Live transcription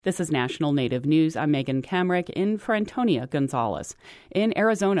This is National Native News. I'm Megan Kamrick in for Antonia Gonzalez. In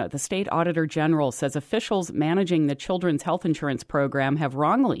Arizona, the state auditor general says officials managing the Children's Health Insurance Program have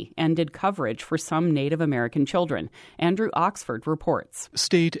wrongly ended coverage for some Native American children. Andrew Oxford reports.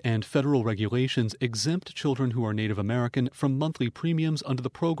 State and federal regulations exempt children who are Native American from monthly premiums under the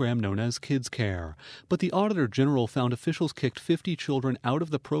program known as Kids Care. But the auditor general found officials kicked 50 children out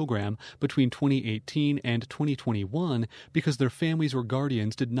of the program between 2018 and 2021 because their families or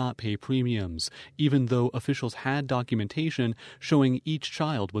guardians did not pay premiums, even though officials had documentation showing each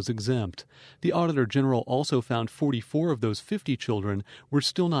child was exempt. The Auditor General also found 44 of those 50 children were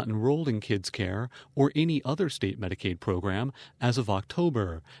still not enrolled in Kids Care or any other state Medicaid program as of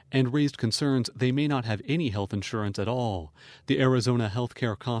October, and raised concerns they may not have any health insurance at all. The Arizona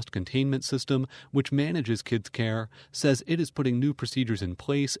Healthcare Cost Containment System, which manages Kids Care, says it is putting new procedures in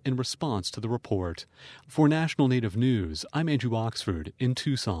place in response to the report. For National Native News, I'm Andrew Oxford in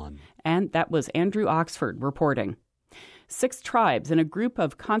Tucson. And that was Andrew Oxford reporting. 6 tribes and a group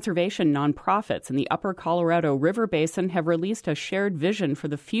of conservation nonprofits in the upper Colorado River Basin have released a shared vision for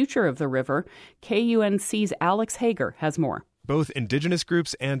the future of the river. KUNC's Alex Hager has more. Both indigenous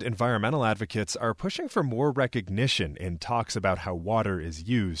groups and environmental advocates are pushing for more recognition in talks about how water is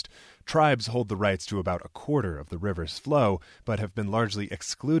used. Tribes hold the rights to about a quarter of the river's flow, but have been largely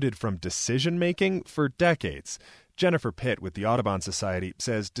excluded from decision-making for decades. Jennifer Pitt with the Audubon Society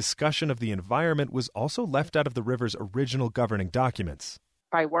says discussion of the environment was also left out of the river's original governing documents.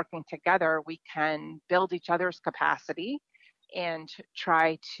 By working together, we can build each other's capacity and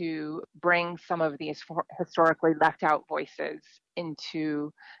try to bring some of these historically left out voices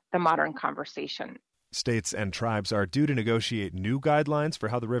into the modern conversation. States and tribes are due to negotiate new guidelines for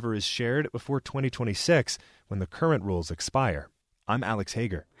how the river is shared before 2026, when the current rules expire. I'm Alex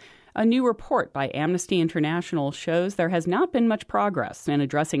Hager. A new report by Amnesty International shows there has not been much progress in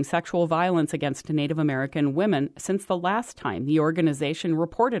addressing sexual violence against Native American women since the last time the organization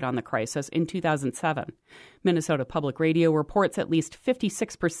reported on the crisis in 2007. Minnesota Public Radio reports at least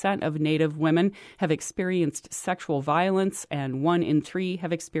 56% of Native women have experienced sexual violence and 1 in 3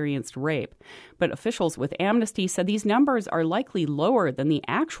 have experienced rape. But officials with Amnesty said these numbers are likely lower than the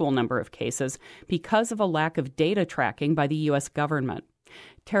actual number of cases because of a lack of data tracking by the U.S. government.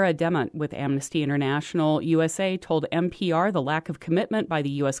 Tara Demont with Amnesty International USA told NPR the lack of commitment by the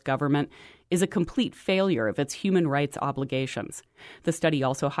U.S. government is a complete failure of its human rights obligations. The study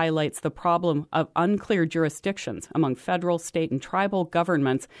also highlights the problem of unclear jurisdictions among federal, state, and tribal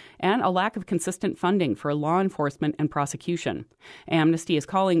governments and a lack of consistent funding for law enforcement and prosecution. Amnesty is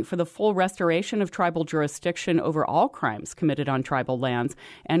calling for the full restoration of tribal jurisdiction over all crimes committed on tribal lands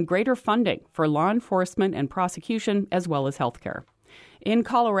and greater funding for law enforcement and prosecution as well as health care. In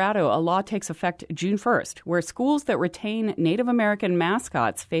Colorado, a law takes effect June 1st, where schools that retain Native American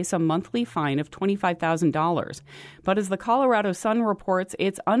mascots face a monthly fine of $25,000. But as the Colorado Sun reports,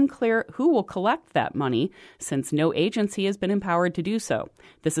 it's unclear who will collect that money, since no agency has been empowered to do so.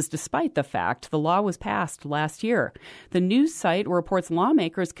 This is despite the fact the law was passed last year. The news site reports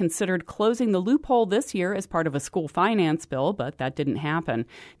lawmakers considered closing the loophole this year as part of a school finance bill, but that didn't happen.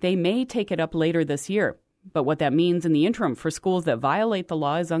 They may take it up later this year. But what that means in the interim for schools that violate the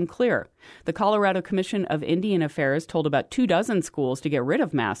law is unclear. The Colorado Commission of Indian Affairs told about 24 schools to get rid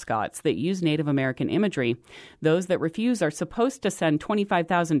of mascots that use Native American imagery. Those that refuse are supposed to send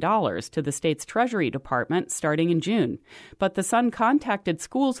 $25,000 to the state's Treasury Department starting in June. But the Sun contacted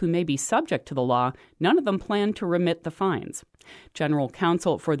schools who may be subject to the law. None of them plan to remit the fines. General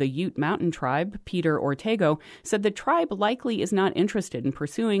Counsel for the Ute Mountain Tribe, Peter Ortego, said the tribe likely is not interested in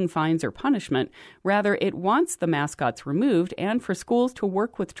pursuing fines or punishment. Rather, it wants the mascots removed and for schools to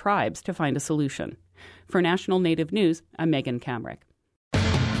work with tribes to find a solution. For National Native News, I'm Megan Kamrick.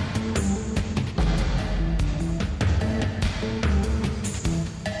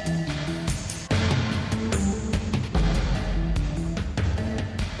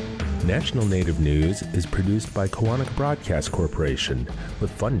 National Native News is produced by Koahnic Broadcast Corporation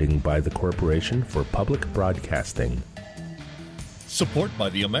with funding by the Corporation for Public Broadcasting. Support by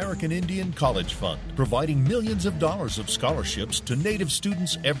the American Indian College Fund, providing millions of dollars of scholarships to Native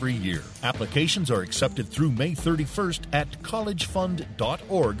students every year. Applications are accepted through May 31st at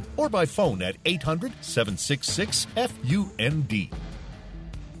collegefund.org or by phone at 800-766-FUND.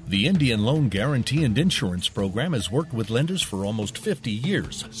 The Indian Loan Guarantee and Insurance Program has worked with lenders for almost 50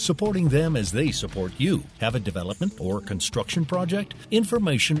 years, supporting them as they support you. Have a development or construction project?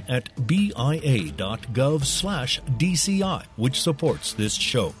 Information at bia.gov/DCI, which supports this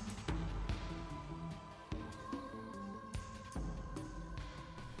show.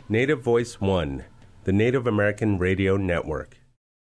 Native Voice One, the Native American Radio Network.